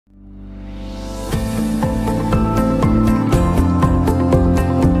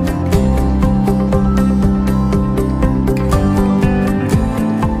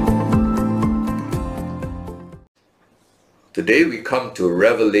Today we come to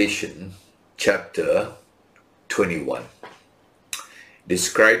Revelation chapter 21.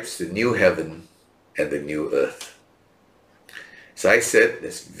 Describes the new heaven and the new earth. So I said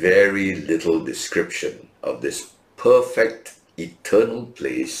there's very little description of this perfect eternal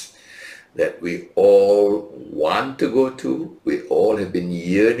place that we all want to go to, we all have been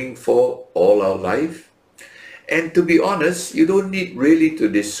yearning for all our life. And to be honest, you don't need really to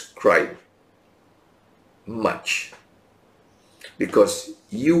describe much, because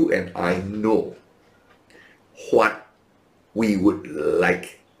you and I know what we would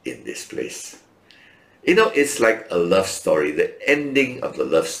like in this place. You know, it's like a love story. The ending of the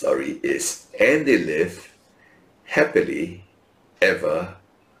love story is, and they live happily ever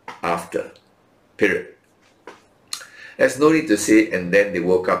after, period. There's no need to say, and then they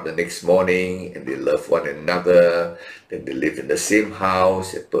woke up the next morning and they love one another, then they live in the same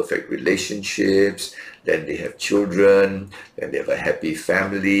house, have perfect relationships, then they have children, then they have a happy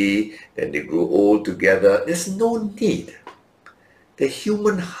family, then they grow old together. There's no need. The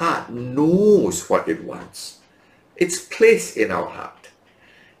human heart knows what it wants. It's placed in our heart.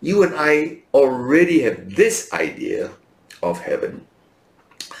 You and I already have this idea of heaven,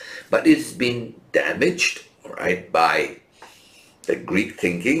 but it's been damaged, right, by the Greek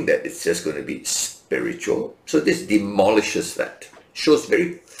thinking that it's just going to be spiritual. So this demolishes that, shows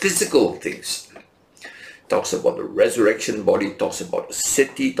very physical things. Talks about the resurrection body, talks about the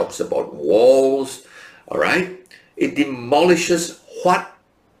city, talks about walls, all right? It demolishes what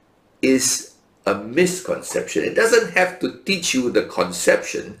is a misconception. It doesn't have to teach you the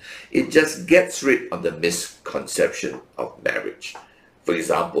conception, it just gets rid of the misconception of marriage. For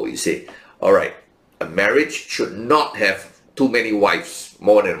example, you say, all right, a marriage should not have too many wives,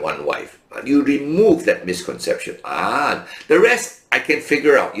 more than one wife. And you remove that misconception. The rest I can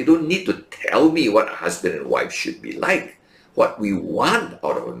figure out. You don't need to tell me what a husband and wife should be like, what we want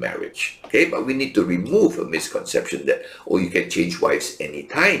out of a marriage. Okay, but we need to remove a misconception that, oh, you can change wives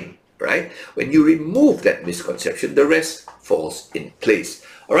anytime, right? When you remove that misconception, the rest falls in place.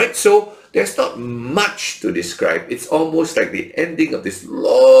 All right, so there's not much to describe. It's almost like the ending of this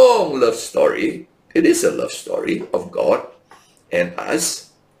long love story. It is a love story of God and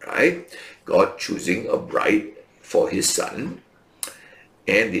us, right? God choosing a bride for his son.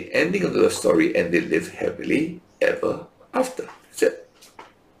 And the ending of the love story, and they live happily ever after. That's it.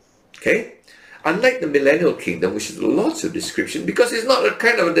 Okay? Unlike the millennial kingdom, which is lots of description, because it's not a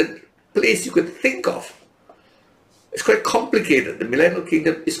kind of the place you could think of. It's quite complicated. The millennial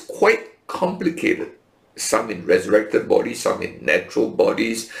kingdom is quite complicated. Some in resurrected bodies, some in natural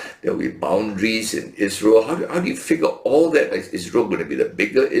bodies. There will be boundaries in Israel. How do you figure all that? Is Israel going to be the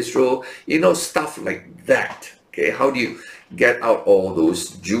bigger Israel? You know, stuff like that. Okay, how do you get out all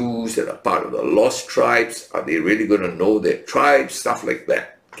those Jews that are part of the lost tribes? Are they really going to know their tribes? Stuff like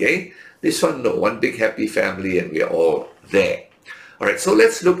that. Okay, this one, no, one big happy family and we are all there. All right, so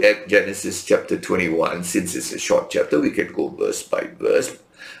let's look at Genesis chapter 21. Since it's a short chapter, we can go verse by verse.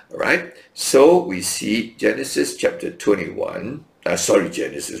 All right, so we see Genesis chapter 21.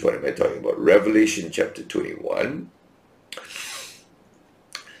 Genesis, what am I talking about? Revelation chapter 21,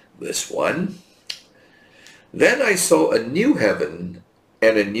 verse 1. Then I saw a new heaven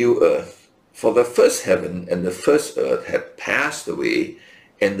and a new earth, for the first heaven and the first earth had passed away,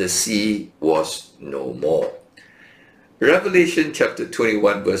 and the sea was no more. Revelation chapter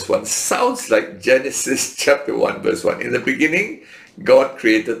 21 verse 1 sounds like Genesis chapter 1 verse 1. In the beginning, God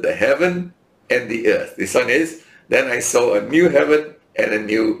created the heaven and the earth. This one is, then I saw a new heaven and a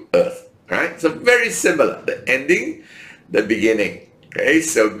new earth. Right? So very similar. The ending, the beginning. Okay,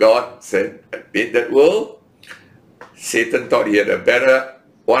 so God said, I made that world. Satan thought he had a better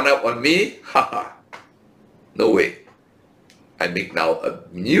one up on me. Haha. No way. I make now a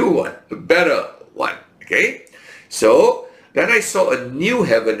new one, a better one. Okay? So, then I saw a new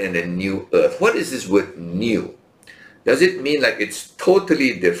heaven and a new earth. What is this word new? Does it mean like it's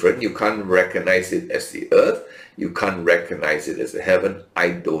totally different? You can't recognize it as the earth. You can't recognize it as the heaven.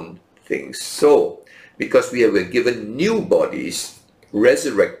 I don't think so. Because we were given new bodies,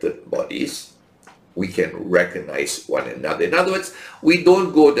 resurrected bodies, we can recognize one another. In other words, we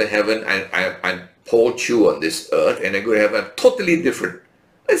don't go to heaven and I'm Paul Choo on this earth and I go to heaven totally different.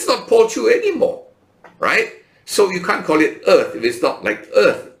 It's not Paul Choo anymore, right? So you can't call it earth if it's not like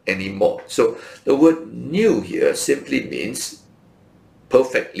earth anymore. So the word new here simply means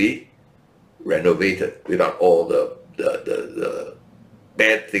perfectly renovated, without all the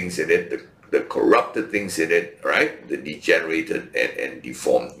bad things in it, the corrupted things in it, right? The degenerated and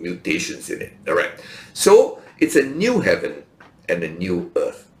deformed mutations in it, all right? So it's a new heaven and a new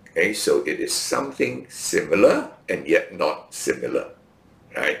earth. Okay, so it is something similar and yet not similar.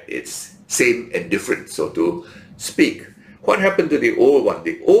 Right? It's same and different, so to speak. What happened to the old one?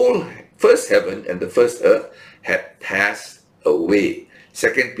 The old first heaven and the first earth had passed away.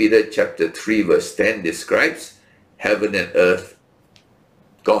 2 Peter chapter 3 verse 10 describes heaven and earth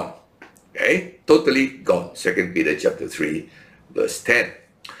gone. Okay? Totally gone. 2 Peter chapter 3 verse 10.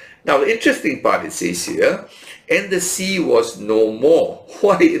 Now the interesting part, it says here, and the sea was no more.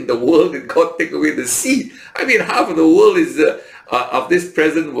 Why in the world did God take away the sea? I mean, half of the world is of this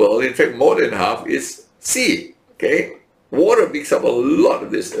present world, in fact more than half, is sea. Okay, water makes up a lot of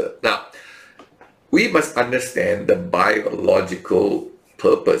this earth. Now we must understand the biological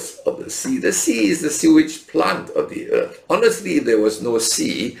purpose of the sea. The sea is the sewage plant of the earth. Honestly, if there was no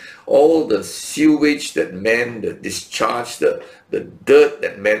sea, all the sewage that man, the discharge, the dirt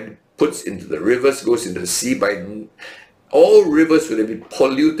that man puts into the rivers goes into the sea. By all rivers would have been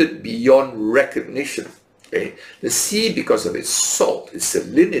polluted beyond recognition. Okay? The sea, because of its salt, its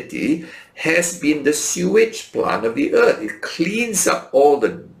salinity, has been the sewage plant of the earth. It cleans up all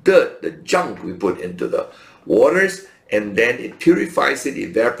the dirt, the junk we put into the waters, and then it purifies it,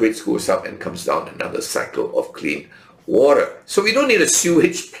 evaporates, goes up, and comes down, another cycle of clean water. So we don't need a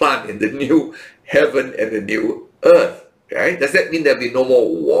sewage plant in the new heaven and the new earth. Right? Does that mean there'll be no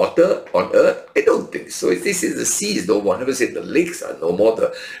more water on earth? I don't think so. If this is the seas, no one ever said the lakes are no more,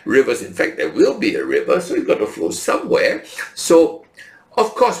 the rivers. In fact, there will be a river, so it's got to flow somewhere. So,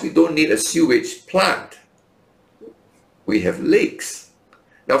 of course, we don't need a sewage plant. We have lakes.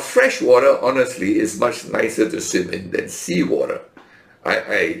 Now, fresh water, honestly, is much nicer to swim in than seawater. When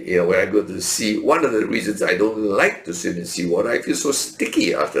I go to the sea, one of the reasons I don't like to swim in seawater, I feel so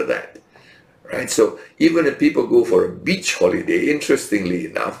sticky after that. Right? So even if people go for a beach holiday, interestingly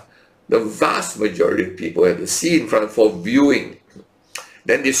enough, the vast majority of people have the sea in front for viewing.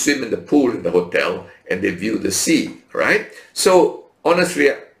 Then they swim in the pool in the hotel and they view the sea, right? So honestly,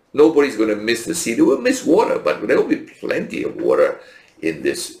 nobody's going to miss the sea. They will miss water, but there will be plenty of water in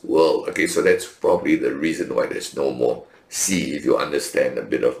this world. Okay, so that's probably the reason why there's no more sea, if you understand a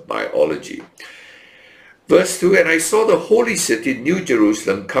bit of biology. Verse 2, and I saw the holy city, New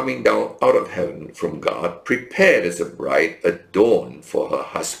Jerusalem, coming down out of heaven from God, prepared as a bride adorned for her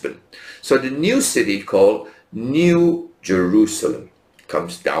husband. So the new city called New Jerusalem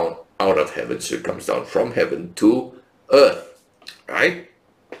comes down out of heaven. So it comes down from heaven to earth, right?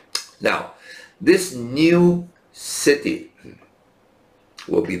 Now, this new city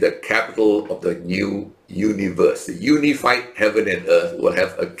will be the capital of the new universe. The unified heaven and earth will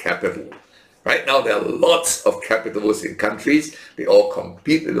have a capital. Right now, there are lots of capitals in countries. They all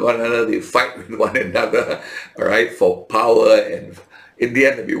compete with one another. They fight with one another, all right, for power. And in the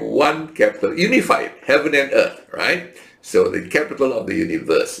end, there'll be one capital, unified, heaven and earth, right? So the capital of the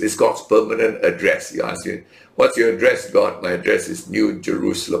universe is God's permanent address. You ask me, what's your address, God? My address is New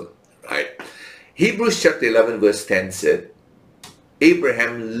Jerusalem, right? Hebrews chapter 11, verse 10 said,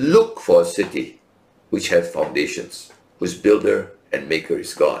 Abraham looked for a city which had foundations, whose builder and maker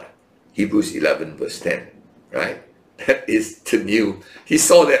is God. Hebrews 11 verse 10, right? That is the new. He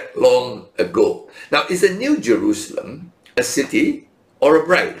saw that long ago. Now, is the New Jerusalem a city or a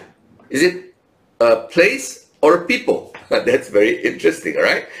bride? Is it a place or a people? That's very interesting, all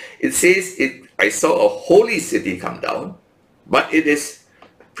right? It says, I saw a holy city come down, but it is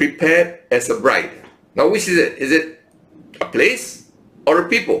prepared as a bride. Now, which is it? Is it a place or a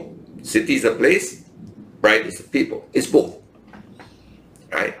people? City is a place, bride is a people. It's both.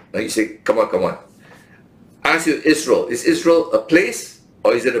 Right? Now you say, come on. I ask you, Israel. Is Israel a place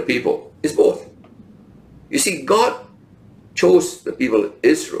or is it a people? It's both. You see, God chose the people of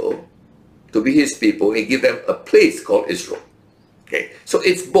Israel to be his people and give them a place called Israel. Okay, so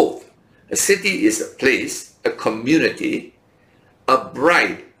it's both. A city is a place, a community. A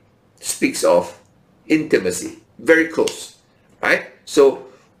bride speaks of intimacy, very close. Right? So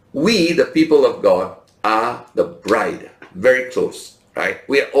we, the people of God, are the bride, very close. Right?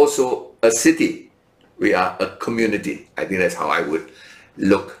 We are also a city. We are a community. I think that's how I would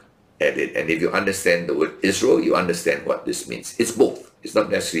look at it. And if you understand the word Israel, you understand what this means. It's both. It's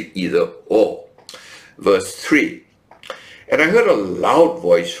not necessarily either or. Verse 3. And I heard a loud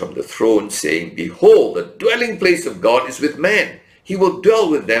voice from the throne saying, Behold, the dwelling place of God is with man. He will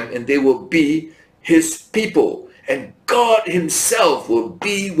dwell with them, and they will be his people. And God himself will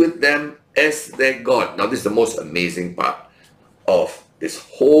be with them as their God. Now, this is the most amazing part of this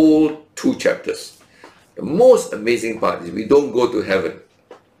whole 2 chapters. The most amazing part is we don't go to heaven.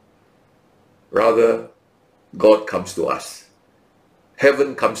 Rather, God comes to us.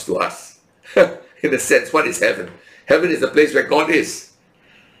 Heaven comes to us. In a sense, what is heaven? Heaven is the place where God is.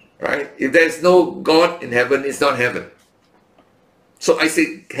 right? If there's no God in heaven, it's not heaven. So I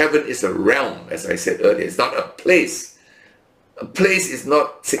say heaven is a realm, as I said earlier. It's not a place. A place is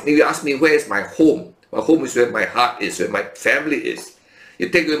not, you ask me, where is my home? My home is where my heart is, where my family is. You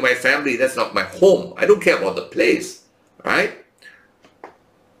take away my family, that's not my home. I don't care about the place, right?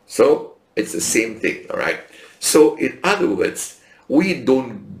 So it's the same thing, all right? So in other words, we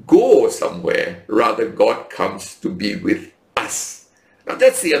don't go somewhere, rather God comes to be with us. Now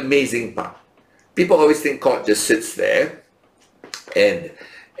that's the amazing part. People always think God just sits there and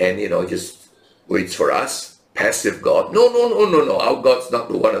you know, just waits for us. Passive God. No. Our God's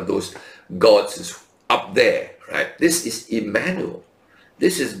not one of those gods is up there, right? This is Emmanuel.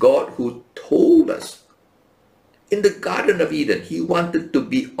 This is God who told us in the Garden of Eden, he wanted to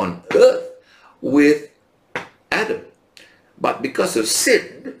be on earth with Adam. But because of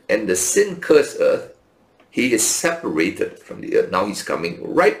sin and the sin cursed earth, he is separated from the earth. Now he's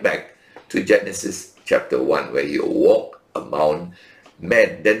coming right back to Genesis chapter 1, where he will walk among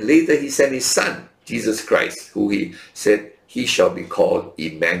men. Then later he sent his son, Jesus Christ, who he said, he shall be called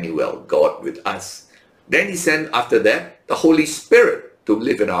Emmanuel, God with us. Then he sent after that the Holy Spirit to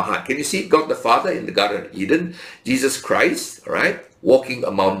live in our heart. Can you see God the Father in the Garden of Eden? Jesus Christ, right, walking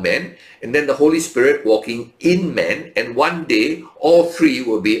among men, and then the Holy Spirit walking in men, and one day all three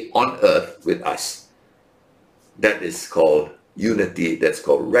will be on earth with us. That is called unity, that's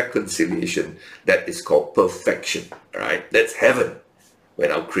called reconciliation, that is called perfection, right? That's heaven,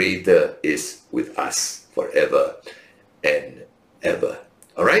 when our Creator is with us forever and ever.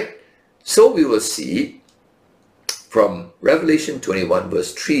 All right? So we will see from Revelation 21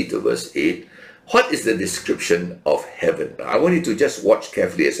 verse 3 to verse 8, what is the description of heaven? I want you to just watch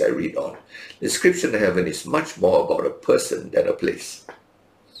carefully as I read on. The description of heaven is much more about a person than a place.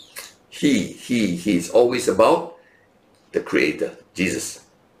 He is always about the Creator, Jesus.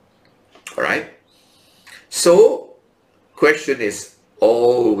 All right? So, question is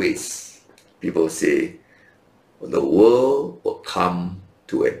always, people say, the world will come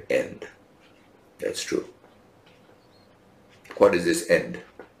to an end. That's true. What is this end?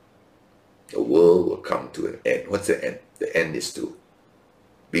 The world will come to an end. What's the end? The end is to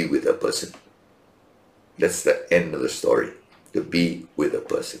be with a person. That's the end of the story. To be with a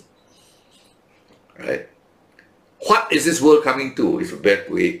person. Right? What is this world coming to? Is a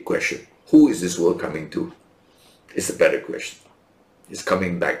better question. Who is this world coming to? It's a better question. It's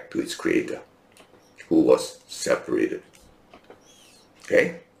coming back to its Creator, who was separated.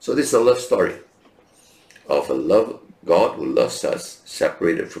 Okay? So this is a love story of a love God who loves us,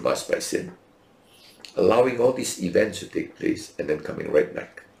 separated from us by sin, allowing all these events to take place and then coming right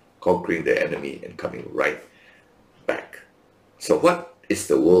back, conquering the enemy and coming right back. So what is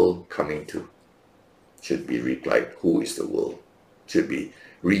the world coming to? Should be replied, who is the world? Should be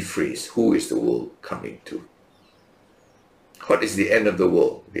rephrased, who is the world coming to? What is the end of the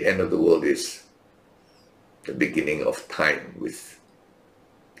world? The end of the world is the beginning of time, with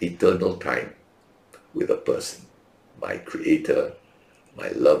eternal time, with a person, my Creator, my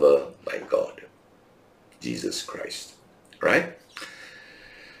lover, my God, Jesus Christ. Right?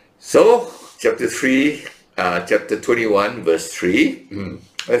 So, chapter 21, verse 3.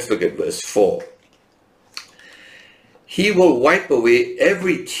 Let's look at verse 4. He will wipe away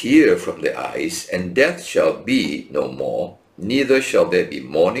every tear from their eyes, and death shall be no more. Neither shall there be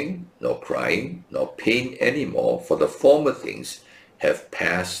mourning, nor crying, nor pain any more, for the former things have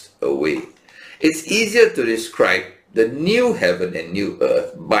passed away. It's easier to describe the new heaven and new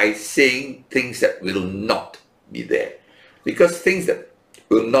earth by saying things that will not be there. Because things that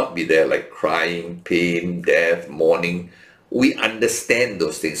will not be there, like crying, pain, death, mourning, we understand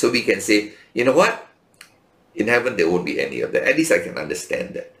those things. So we can say, you know what? In heaven there won't be any of that. At least I can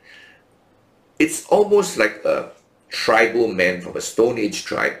understand that. It's almost like a tribal man from a Stone Age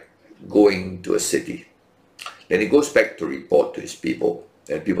tribe going to a city. Then he goes back to report to his people.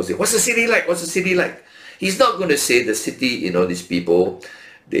 And people say, what's the city like? What's the city like? He's not going to say the city, you know, these people,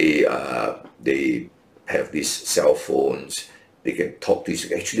 they have these cell phones. They can talk to each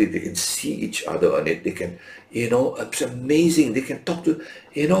other. Actually, they can see each other on it. They can, you know, it's amazing. They can talk to,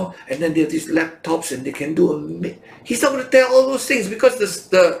 you know, and then they have these laptops and they can do He's not going to tell all those things, because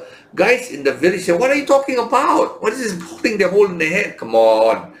the guys in the village say, what are you talking about? What is this thing they're holding in their head? Come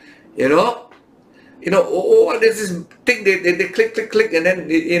on, you know. You know, there's this thing, they click, and then,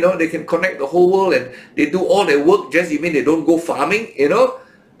 you know, they can connect the whole world, and they do all their work. Just, you mean they don't go farming, you know?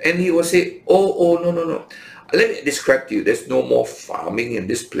 And he will say, oh, no. Let me describe to you, there's no more farming in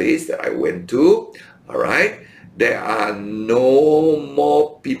this place that I went to, all right? There are no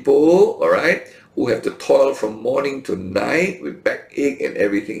more people, all right, who have to toil from morning to night with backache and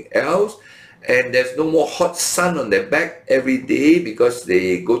everything else. And there's no more hot sun on their back every day because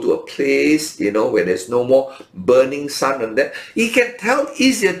they go to a place, where there's no more burning sun on that. He can tell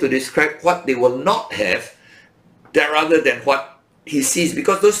easier to describe what they will not have rather than what he sees,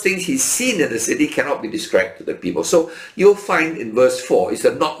 because those things he's seen in the city cannot be described to the people. So you'll find in verse 4, it's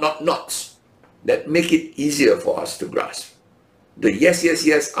the nots that make it easier for us to grasp. The yes, yes,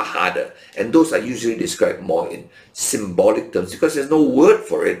 yes are harder, and those are usually described more in symbolic terms because there's no word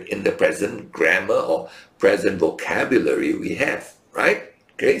for it in the present grammar or present vocabulary we have, right?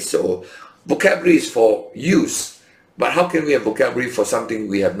 Okay, so vocabulary is for use, but how can we have vocabulary for something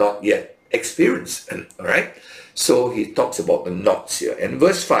we have not yet experienced? All right, so he talks about the knots here. And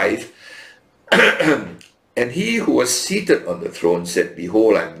verse 5, and he who was seated on the throne said,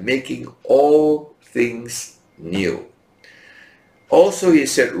 behold, I'm making all things new. Also, he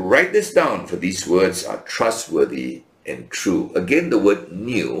said, write this down, for these words are trustworthy and true. Again, the word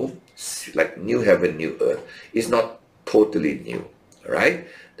new, like new heaven, new earth, is not totally new, all right?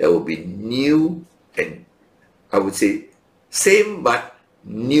 There will be new and, I would say, same but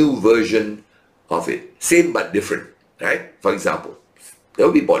new version of it. Same but different, right? For example, there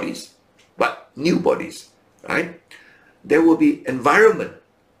will be bodies, but new bodies, right? There will be environment,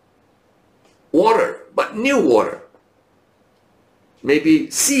 water, but new water. Maybe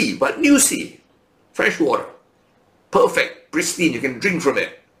sea, but new sea, fresh water, perfect, pristine, you can drink from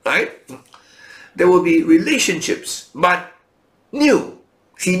it, right? There will be relationships, but new.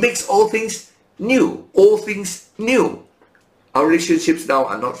 He makes all things new, all things new. Our relationships now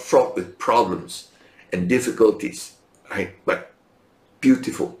are not fraught with problems and difficulties, right? But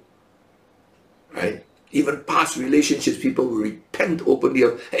beautiful, right? Even past relationships, people will repent openly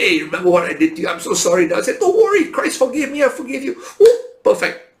of, hey, remember what I did to you? I'm so sorry. I said, don't worry, Christ forgave me, I forgive you. Ooh,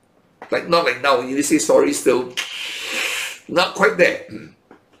 perfect. Not like now, when you say sorry, still not quite there.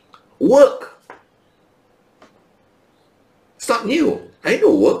 Work. It's not new. I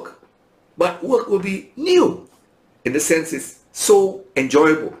know work, but work will be new. In the sense it's so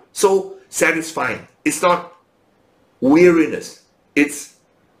enjoyable, so satisfying. It's not weariness. It's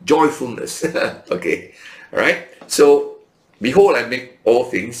joyfulness. Okay, all right. So behold, I make all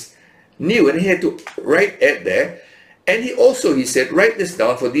things new. And he had to write it there. And he said, write this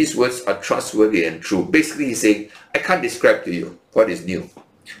down, for these words are trustworthy and true. Basically, he's saying, I can't describe to you what is new.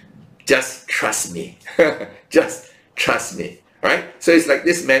 Just trust me. Just trust me. All right. So it's like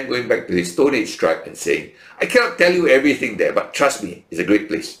this man going back to his Stone Age tribe and saying, I cannot tell you everything there, but trust me, it's a great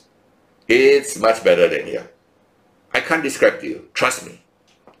place. It's much better than here. I can't describe to you. Trust me.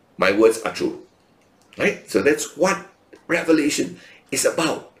 My words are true, right? So that's what Revelation is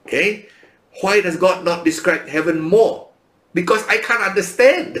about, okay? Why does God not describe heaven more? Because I can't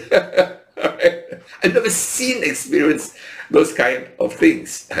understand. Right? I've never experienced those kind of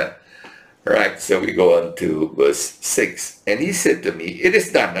things. Right, so we go on to verse 6. And he said to me, it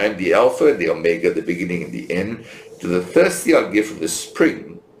is done. I am the Alpha and the Omega, the beginning and the end. To the thirsty I'll give from the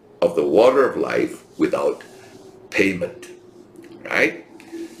spring of the water of life without payment. Right?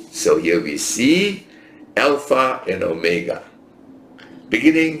 So here we see Alpha and Omega,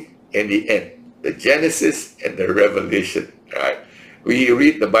 beginning and the end, the Genesis and the Revelation. Right? We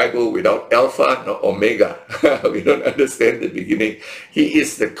read the Bible without Alpha nor Omega. We don't understand the beginning. He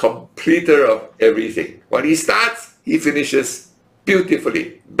is the completer of everything. When he starts, he finishes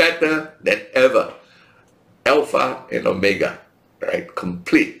beautifully, better than ever. Alpha and Omega, right?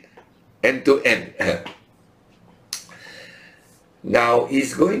 Complete, end to end. Now,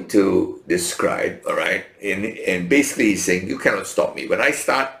 he's going to describe, all right, and basically he's saying, you cannot stop me. When I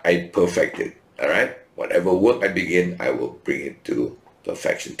start, I perfect it, all right? Whatever work I begin, I will bring it to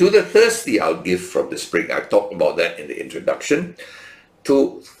perfection. To the thirsty, I'll give from the spring. I've talked about that in the introduction.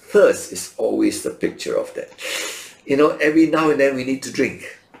 To thirst is always the picture of that. You know, every now and then we need to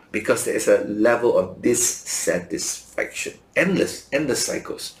drink because there's a level of dissatisfaction. Endless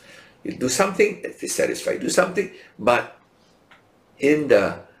cycles. You do something, it's dissatisfied. Do something, but in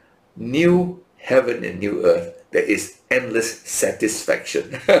the new heaven and new earth, there is endless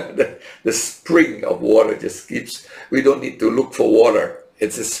satisfaction. The spring of water just keeps, we don't need to look for water.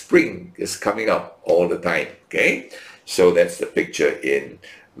 It's a spring is coming up all the time, okay? So that's the picture in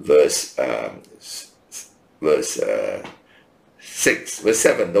verse 7.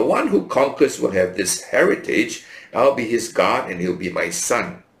 The one who conquers will have this heritage. I'll be his God and he'll be my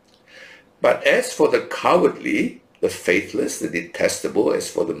son. But as for the cowardly, the faithless, the detestable, as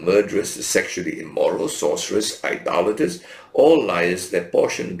for the murderers, the sexually immoral, sorcerers, idolaters, all liars, their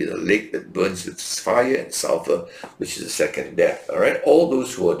portion will be the lake that burns with fire and sulfur, which is the second death. All right, all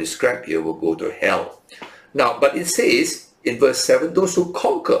those who are described here will go to hell. Now, but it says in verse 7, those who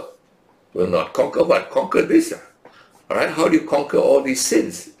conquer will not conquer what? Conquer this. All right, how do you conquer all these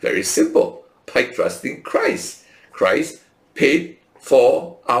sins? Very simple, by trusting Christ. Christ paid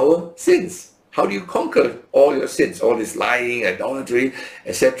for our sins. How do you conquer all your sins, all this lying, idolatry,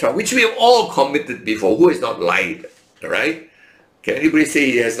 etc., which we have all committed before? Who has not lied? All right? Can anybody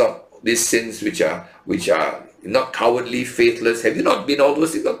say he has not these sins which are not cowardly, faithless? Have you not been all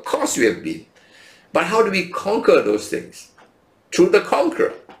those things? Of course you have been. But how do we conquer those things? Through the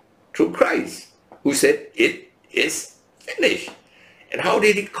conqueror, through Christ, who said, it is finished. And how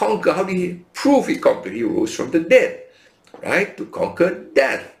did he conquer? How did he prove he conquered? He rose from the dead, right? To conquer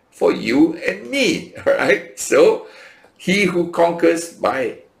death for you and me, all right? So he who conquers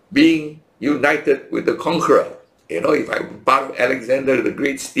by being united with the conqueror. You know, if I'm part of Alexander the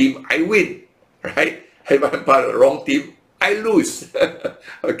Great's team, I win, right? If I'm part of the wrong team, I lose.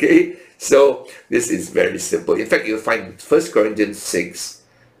 Okay, so this is very simple. In fact, you'll find 1 Corinthians 6,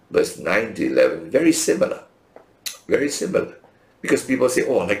 verse 9 to 11, very similar. Very similar. Because people say,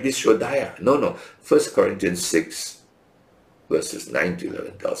 oh, like this Shodaya. No, no. 1 Corinthians 6, verses 9 to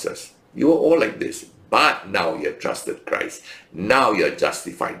 11 tells us, you are all like this, but now you have trusted Christ. Now you are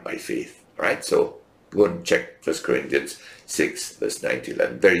justified by faith. Right? So go and check 1 Corinthians 6, verse 9 to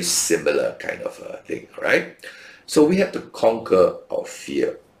 11. Very similar kind of thing. Right? So we have to conquer our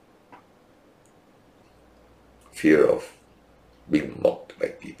fear. Fear of being mocked by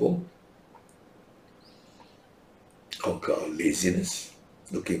people. Conquer our laziness,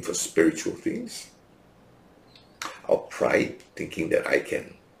 looking for spiritual things. Our pride, thinking that I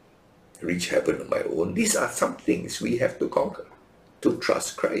can reach heaven on my own. These are some things we have to conquer to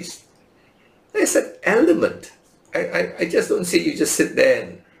trust Christ. There's an element. I just don't see you just sit there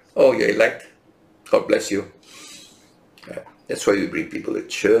and, oh, you're elect. God bless you. That's why we bring people to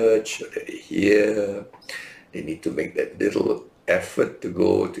church, so that they hear. They need to make that little effort to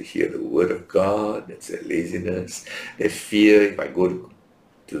go to hear the word of God. That's their laziness. They fear if I go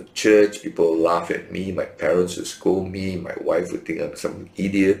to church, people will laugh at me, my parents will scold me, my wife would think I'm some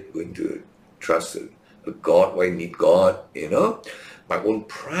idiot going to trust a God. Why need God? You know, my own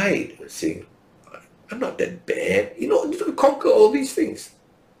pride saying, I'm not that bad. You know, to conquer all these things.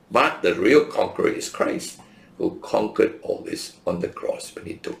 But the real conqueror is Christ, who conquered all this on the cross when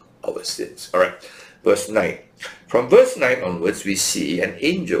he took our sins. All right, verse 9. From verse 9 onwards, we see an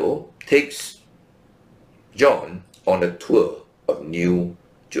angel takes John on a tour of New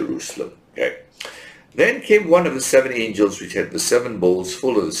Jerusalem. Okay. Then came one of the 7 angels which had the 7 bowls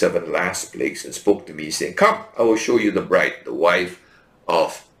full of the 7 last plagues, and spoke to me, saying, come, I will show you the bride, the wife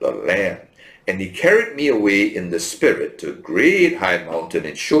of the Lamb. And he carried me away in the spirit to a great high mountain,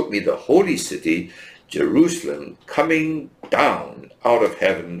 and showed me the holy city, Jerusalem, coming down out of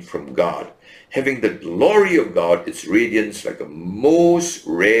heaven from God, having the glory of God, its radiance like a most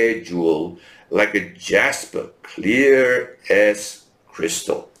rare jewel, like a jasper, clear as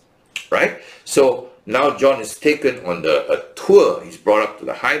crystal. Right? So now John is taken on a tour. He's brought up to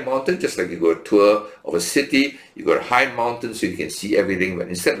the high mountain, just like you go a tour of a city. You go to a high mountain so you can see everything. But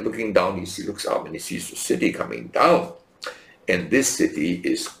instead of looking down, he looks up and he sees the city coming down. And this city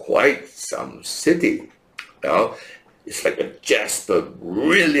is quite some city. Now, it's like a jasper,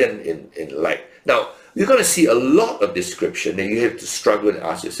 brilliant in light. Now, you're going to see a lot of description, and you have to struggle and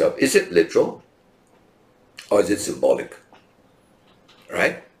ask yourself, is it literal or is it symbolic?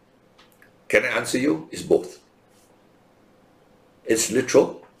 Right? Can I answer you? It's both. It's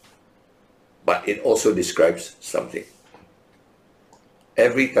literal, but it also describes something.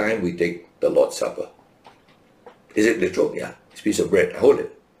 Every time we take the Lord's Supper, is it literal? Yeah. It's a piece of bread. I hold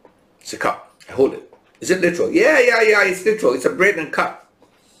it. It's a cup. I hold it. Is it literal? Yeah, it's literal. It's a bread and cup.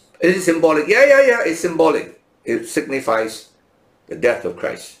 Is it symbolic? Yeah, it's symbolic. It signifies the death of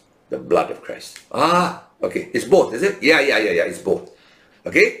Christ, the blood of Christ. Ah, okay. It's both, is it? Yeah, it's both.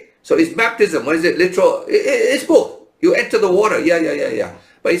 Okay? So it's baptism. What is it? Literal? It's both. You enter the water. Yeah.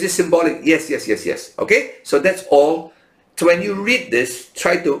 But is it symbolic? Yes. Okay? So that's all. So when you read this,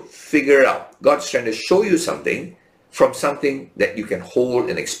 try to figure out. God's trying to show you something from something that you can hold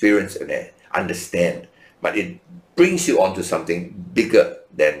and experience and understand. But it brings you onto something bigger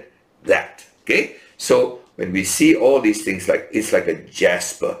than that. Okay? So when we see all these things, like it's like a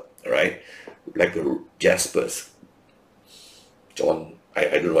jasper, right? Like a jaspers. John, I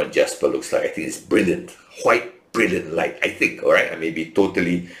don't know what jasper looks like. I think it's brilliant, white, brilliant light. I think, all right? I may be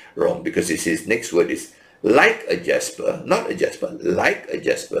totally wrong, because it says next word is like a jasper, not a jasper, like a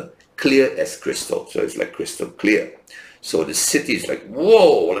jasper, clear as crystal. So it's like crystal clear. So the city is like,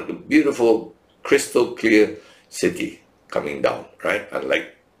 whoa, like a beautiful crystal clear city coming down, right?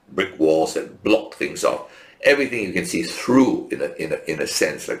 Unlike brick walls that block things off. Everything you can see through in a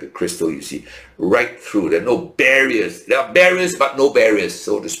sense, like the crystal you see right through. There are no barriers. There are barriers, but no barriers,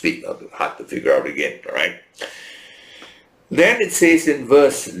 so to speak. Hard to figure out again, all right? Then it says in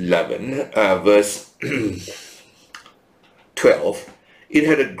verse 11, verse 12, it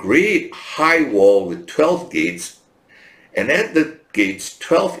had a great high wall with 12 gates, and at the gates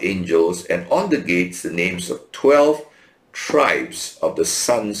 12 angels, and on the gates the names of 12 tribes of the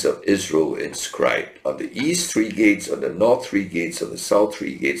sons of Israel inscribed. On the east 3 gates, on the north 3 gates, on the south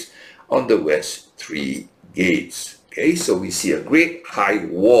 3 gates, on the west 3 gates. Okay, so we see a great high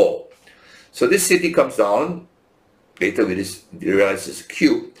wall. So this city comes down. Later we realize it's a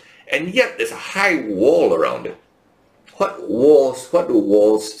cube, and yet there's a high wall around it. What do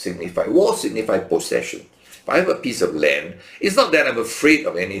walls signify? Walls signify possession. If I have a piece of land, it's not that I'm afraid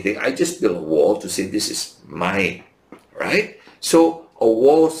of anything. I just build a wall to say this is mine, right? So a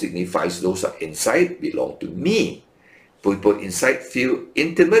wall signifies those are inside belong to me. People inside feel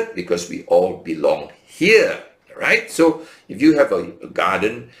intimate because we all belong here, right? So if you have a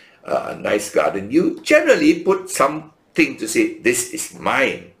garden, a nice garden, you generally put something to say, this is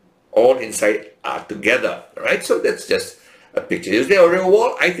mine. All inside are together, right? So that's just a picture. Is there a real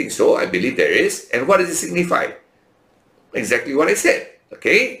wall? I think so. I believe there is. And what does it signify? Exactly what I said,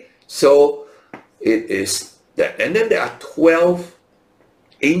 okay? So it is that. And then there are 12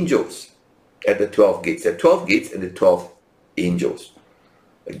 angels at the 12 gates. There are 12 gates and the 12 angels.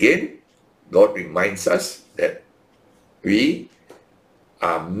 Again, God reminds us that we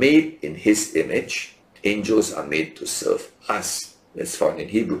are made in His image. Angels are made to serve us. That's found in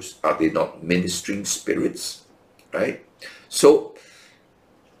Hebrews. Are they not ministering spirits? Right? So,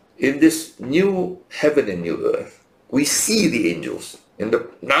 in this new heaven and new earth, we see the angels.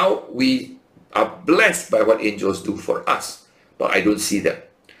 Now we are blessed by what angels do for us, but I don't see them.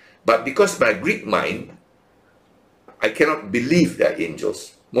 But because my Greek mind, I cannot believe they're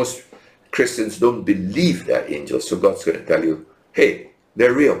angels. Most Christians don't believe they're angels. So God's going to tell you, hey,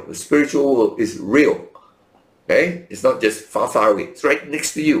 they're real. The spiritual world is real. Okay? It's not just far, far away. It's right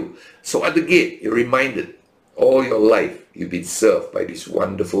next to you. So at the gate, you're reminded, all your life, you've been served by these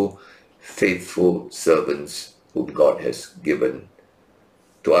wonderful, faithful servants whom God has given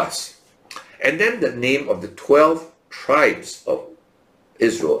to us. And then the name of the 12 tribes of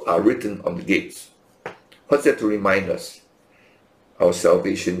Israel are written on the gates. What's that to remind us? Our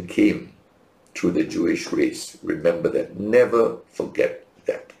salvation came through the Jewish race. Remember that. Never forget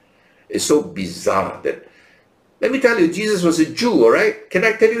that. It's so bizarre that, let me tell you, Jesus was a Jew, all right? Can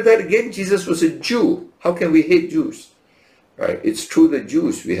I tell you that again? Jesus was a Jew. How can we hate Jews? Right? It's through the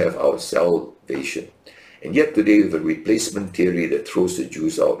Jews we have our salvation. And yet today we have a replacement theory that throws the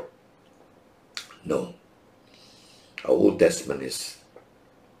Jews out. No. Our Old Testament is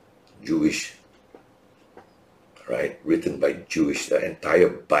Jewish, right? Written by Jewish. The entire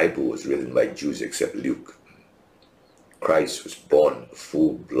Bible was written by Jews except Luke. Christ was born a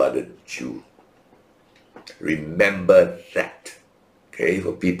full-blooded Jew. Remember that. Okay,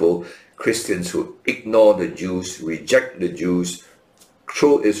 for people, Christians who ignore the Jews, reject the Jews,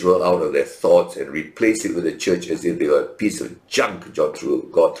 throw Israel out of their thoughts and replace it with the church as if they were a piece of junk God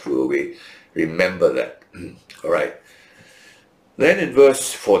threw away. Remember that. All right. Then in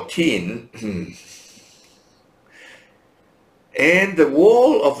verse 14, and the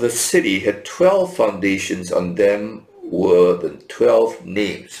wall of the city had 12 foundations. On them were the 12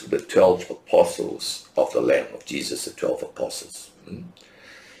 names, the 12 apostles of the Lamb of Jesus, the 12 apostles.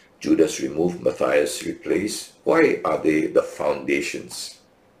 Judas removed, Matthias replaced. Why are they the foundations,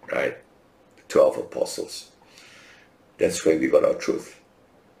 right? The 12 apostles. That's where we got our truth.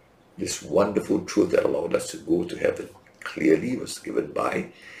 This wonderful truth that allowed us to go to heaven clearly was given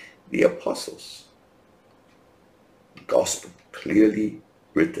by the apostles. The gospel clearly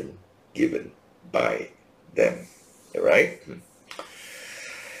written, given by them. All right?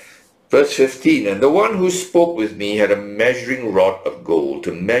 Verse 15, and the one who spoke with me had a measuring rod of gold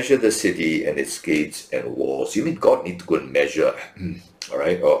to measure the city and its gates and walls. You mean God need to go and measure, all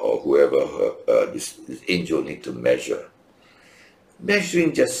right? Or whoever, this angel need to measure.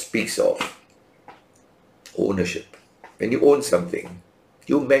 Measuring just speaks of ownership. When you own something,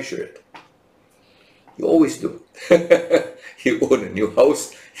 you measure it. You always do. You own a new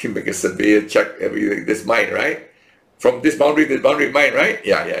house, you make a surveyor check everything. This is mine, right? From this boundary to this boundary, mine, right?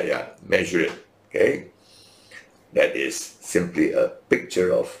 Yeah. Measure it, okay? That is simply a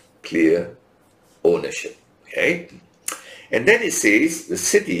picture of clear ownership. Okay? And then it says, the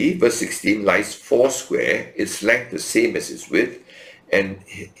city, verse 16, lies foursquare, its length the same as its width, and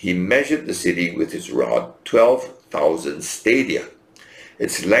he measured the city with his rod, 12,000 stadia.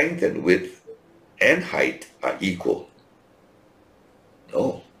 Its length and width and height are equal.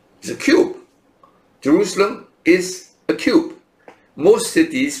 No, it's a cube. Jerusalem is a cube. Most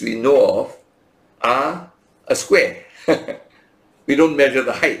cities we know of are a square. We don't measure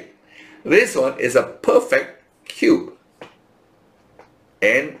the height. This one is a perfect cube.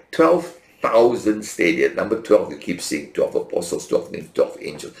 And 12,000 stadia. Number 12, you keep seeing 12 apostles, 12 names, 12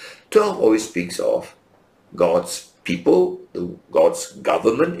 angels. 12 always speaks of God's people. God's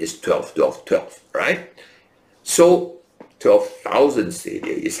government is 12, 12, 12, right? So 12,000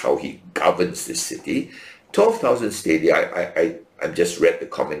 stadia is how he governs the city. 12,000 stadia, I just read the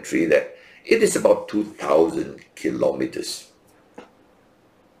commentary that it is about 2,000 kilometers.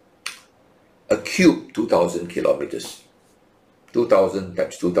 A cube, 2,000 kilometers. 2,000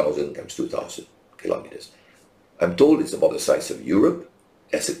 times 2,000 times 2,000 kilometers. I'm told it's about the size of Europe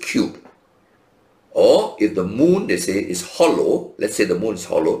as a cube. Or if the moon, they say, is hollow, let's say the moon is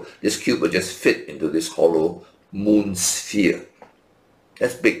hollow, this cube will just fit into this hollow moon sphere.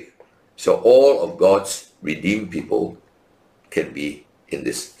 That's big. So all of God's redeemed people can be in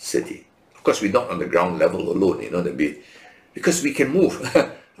this city. Of course, we're not on the ground level alone, because we can move, all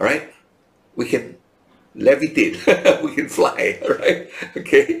right? We can levitate, we can fly, right?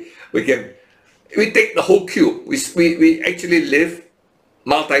 Okay, we take the whole cube. We actually live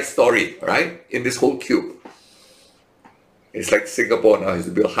multi-story, right? In this whole cube. It's like Singapore now is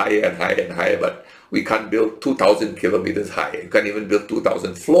to build higher and higher and higher, but we can't build 2,000 kilometers high. You can't even build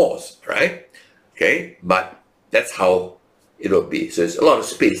 2,000 floors, right? Okay, but that's how it'll be. So there's a lot of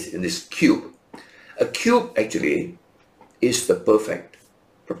space in this cube. A cube actually is the perfect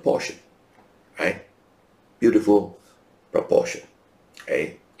proportion, right? Beautiful proportion,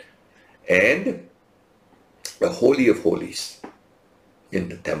 okay? And the Holy of Holies in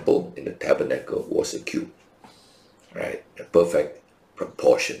the temple, in the tabernacle, was a cube, right? A perfect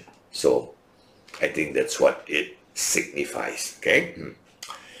proportion. So I think that's what it signifies, okay?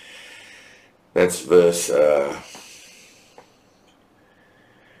 That's verse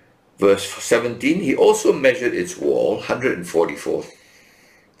 17. He also measured its wall, 144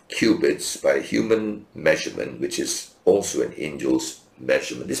 cubits by human measurement, which is also an angel's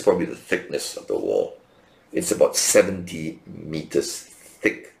measurement. This is probably the thickness of the wall. It's about 70 meters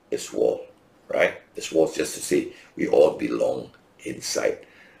thick, this wall, right? This wall is just to say we all belong inside,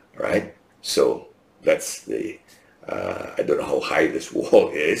 right? So that's the, I don't know how high this wall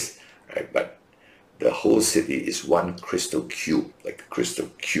is, right? But the whole city is one crystal cube, like a crystal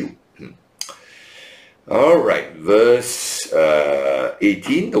cube. All right, verse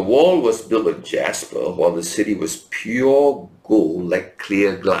 18. The wall was built of jasper, while the city was pure gold, like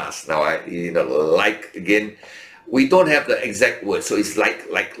clear glass. Now, again, we don't have the exact word, so it's like.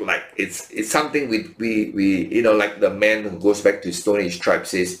 It's something we like the man who goes back to his Stone Age tribe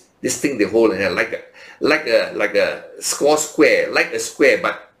says, this thing they hold in hand like a square, like a square,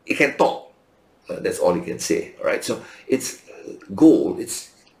 but it can talk. That's all he can say. All right, so it's gold. It's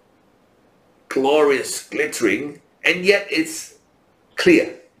glorious, glittering, and yet it's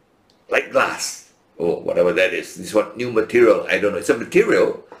clear, like glass, or whatever that is. This is what new material, I don't know. It's a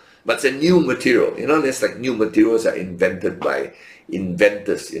material, but it's a new material. There's like new materials are invented by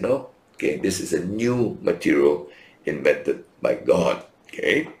inventors, Okay, this is a new material invented by God,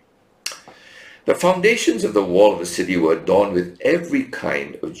 okay? The foundations of the wall of the city were adorned with every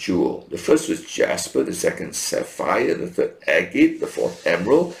kind of jewel. The first was jasper, the second sapphire, the third agate, the fourth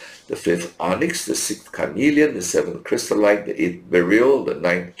emerald, the fifth onyx, the sixth carnelian, the seventh chrysolite, the eighth beryl, the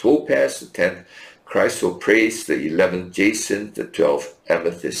ninth topaz, the 10th chrysoprase, the 11th jacinth, the 12th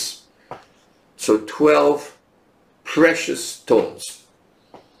amethyst. So 12 precious stones.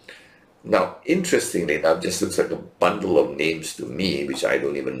 Now, interestingly enough, just looks like a bundle of names to me, which I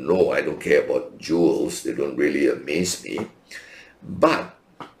don't even know. I don't care about jewels. They don't really amaze me. But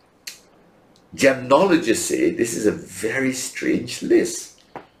gemnologists say this is a very strange list.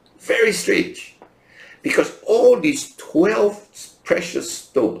 Very strange. Because all these 12 precious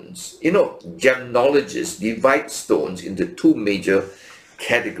stones, gemnologists divide stones into two major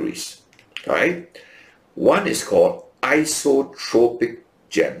categories. Right? One is called isotropic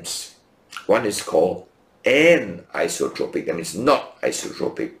gems. One is called anisotropic. That means not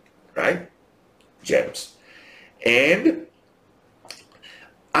isotropic, right? Gems. And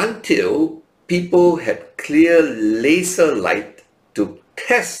until people had clear laser light to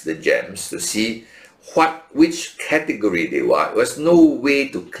test the gems to see which category they were. There was no way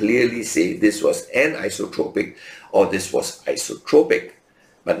to clearly say this was anisotropic or this was isotropic.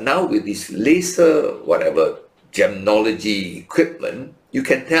 But now with this laser, whatever, gemnology equipment, you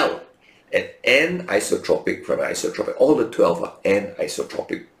can tell an anisotropic from isotropic. All the 12 are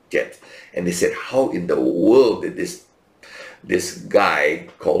anisotropic gems. And they said, how in the world did this guy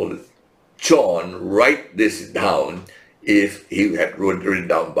called John write this down if he had written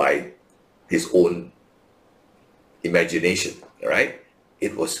down by his own imagination, all right?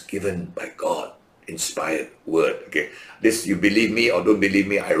 It was given by God, inspired word, okay? This, you believe me or don't believe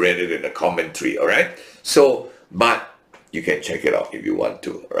me, I read it in a commentary, all right? So, but you can check it out if you want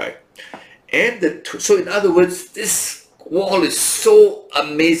to, all right? And so in other words, this wall is so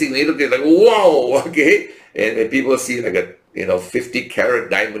amazing. When you look at it like, wow, okay? And when people see like a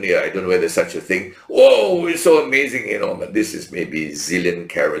 50-carat diamond here, I don't know whether there's such a thing. Whoa, it's so amazing, but this is maybe zillion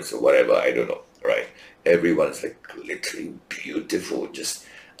carats or whatever, I don't know, right? Everyone's like literally beautiful, just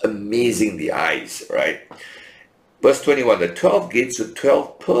amazing the eyes, right? Verse 21, the 12 gates with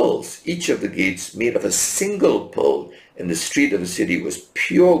 12 pearls, each of the gates made of a single pearl, and the street of the city was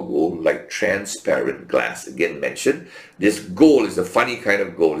pure gold like transparent glass. Again mentioned, this gold is a funny kind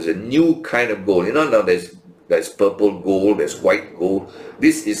of gold, it's a new kind of gold. Now there's purple gold, there's white gold.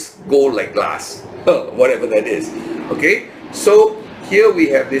 This is gold like glass, whatever that is. Okay, so here we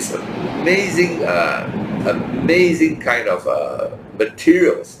have this amazing, amazing kind of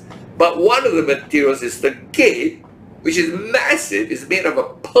materials. But one of the materials is the gate, which is massive. It's made of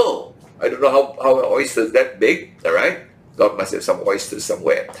a pearl. I don't know how an oyster is that big. All right, God must have some oysters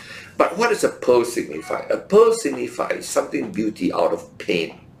somewhere. But what does a pearl signify? A pearl signifies something beauty out of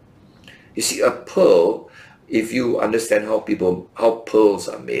pain. You see, a pearl, if you understand how pearls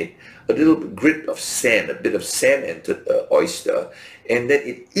are made, a little grit of sand, a bit of sand entered the oyster, and then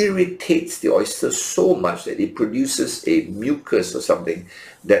it irritates the oyster so much that it produces a mucus or something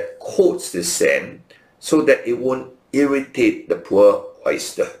that coats the sand so that it won't irritate the poor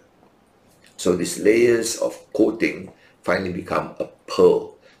oyster. So these layers of coating finally become a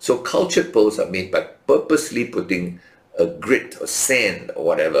pearl. So cultured pearls are made by purposely putting a grit or sand or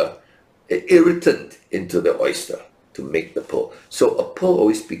whatever, an irritant into the oyster to make the pearl. So a pearl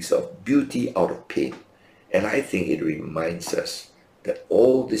always speaks of beauty out of pain. And I think it reminds us that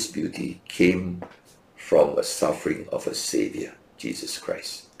all this beauty came from a suffering of a Savior, Jesus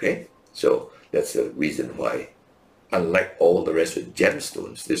Christ. Okay? So that's the reason why, unlike all the rest of the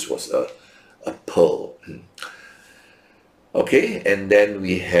gemstones, this was a pearl. Okay, and then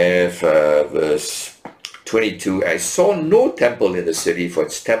we have verse 22. I saw no temple in the city, for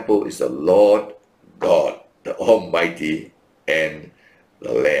its temple is the Lord God, the Almighty, and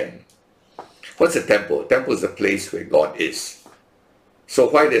the Lamb. What's a temple? A temple is a place where God is. So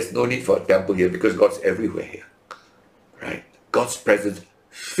why there's no need for a temple here? Because God's everywhere here, right? God's presence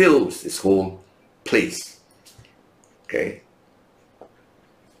fills this whole place. Okay.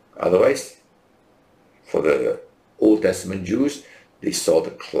 Otherwise, for the Old Testament Jews, they saw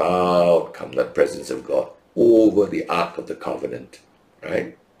the cloud come, the presence of God, over the Ark of the Covenant,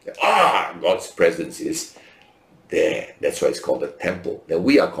 right? God's presence is there. That's why it's called a temple. Now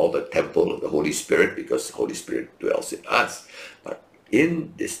we are called the temple of the Holy Spirit because the Holy Spirit dwells in us. But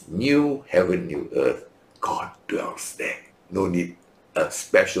in this new heaven, new earth, God dwells there. No need a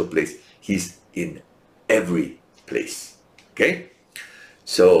special place. He's in every place. Okay?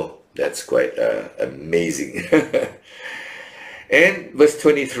 So that's quite amazing. And verse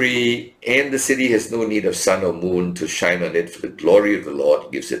 23, and the city has no need of sun or moon to shine on it, for the glory of the Lord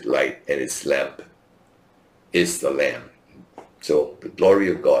gives it light, and its lamp is the Lamb. So the glory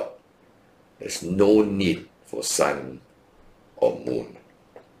of God, there's no need for sun or moon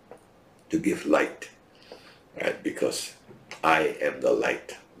to give light, right? Because I am the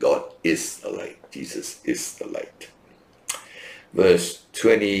light. God is the light. Jesus is the light. Verse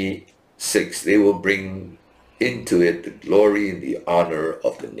 26, they will bring into it the glory and the honor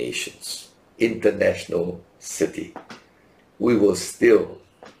of the nations. International city. We will still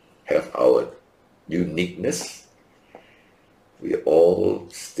have our uniqueness. We all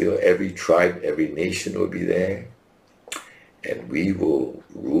still, every tribe, every nation will be there. And we will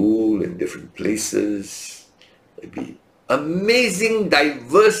rule in different places. There'll be amazing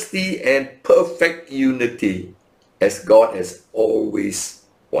diversity and perfect unity as God has always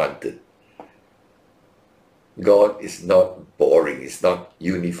wanted. God is not boring. It's not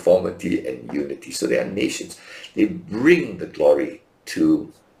uniformity and unity. So there are nations. They bring the glory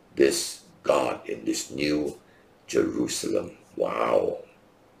to this God in this new Jerusalem. Wow.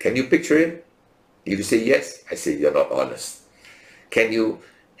 Can you picture it? If you say yes, I say you're not honest. Can you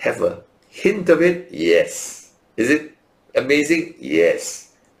have a Hint of it? Yes. Is it amazing?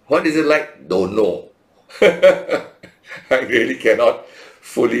 Yes. What is it like? Don't know. I really cannot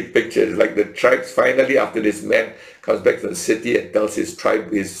fully picture. It's like the tribes finally, after this man comes back to the city and tells his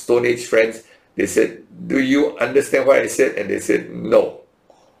tribe, his Stone Age friends, they said, do you understand what I said? And they said, no.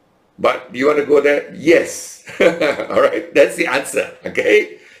 But do you want to go there? Yes. All right. That's the answer.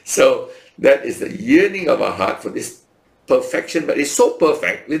 Okay. So that is the yearning of our heart for this perfection, but it's so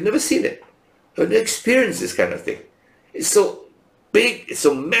perfect. We've never seen it. We've never experienced this kind of thing. It's so big. It's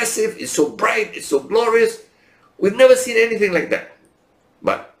so massive. It's so bright. It's so glorious. We've never seen anything like that.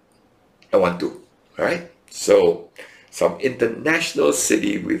 But I want to. All right. So some international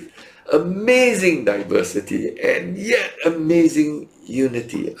city with amazing diversity and yet amazing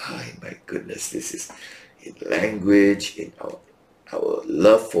unity. Oh my goodness, this is in language, in our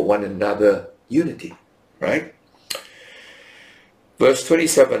love for one another, unity, right? Verse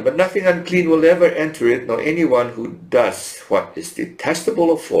 27, but nothing unclean will ever enter it, nor anyone who does what is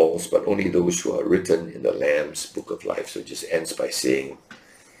detestable or false, but only those who are written in the Lamb's book of life. So it just ends by saying,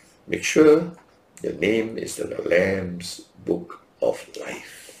 make sure your name is in the Lamb's book of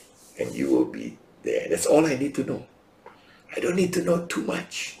life, and you will be there. That's all I need to know. I don't need to know too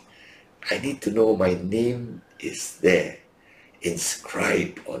much. I need to know my name is there,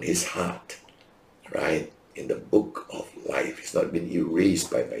 inscribed on his heart, right? In the book of life. It's not been erased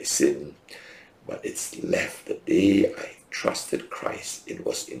by my sin, but it's left. The day I trusted Christ, it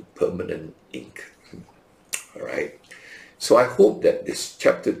was in permanent ink. All right. So I hope that this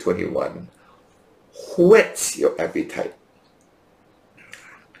chapter 21 whets your appetite.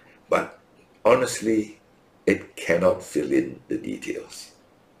 But honestly, it cannot fill in the details.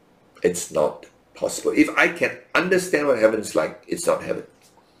 It's not possible. If I can understand what heaven's like, it's not heaven.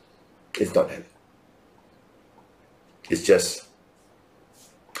 It's not heaven. It's just,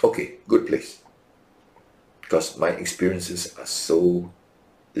 okay, good place. Because my experiences are so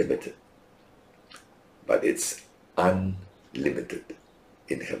limited. But it's unlimited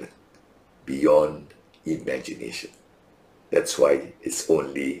in heaven, beyond imagination. That's why it's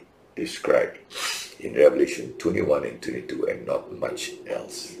only described in Revelation 21 and 22 and not much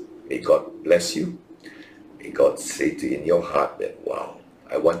else. May God bless you. May God say to you in your heart that, wow,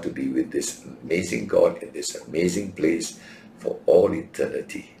 I want to be with this amazing God in this amazing place for all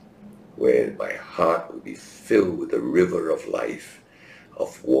eternity, where my heart will be filled with the river of life,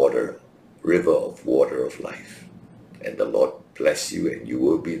 of water, river of water of life. And the Lord bless you, and you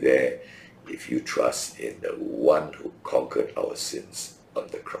will be there if you trust in the one who conquered our sins on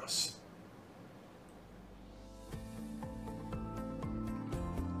the cross.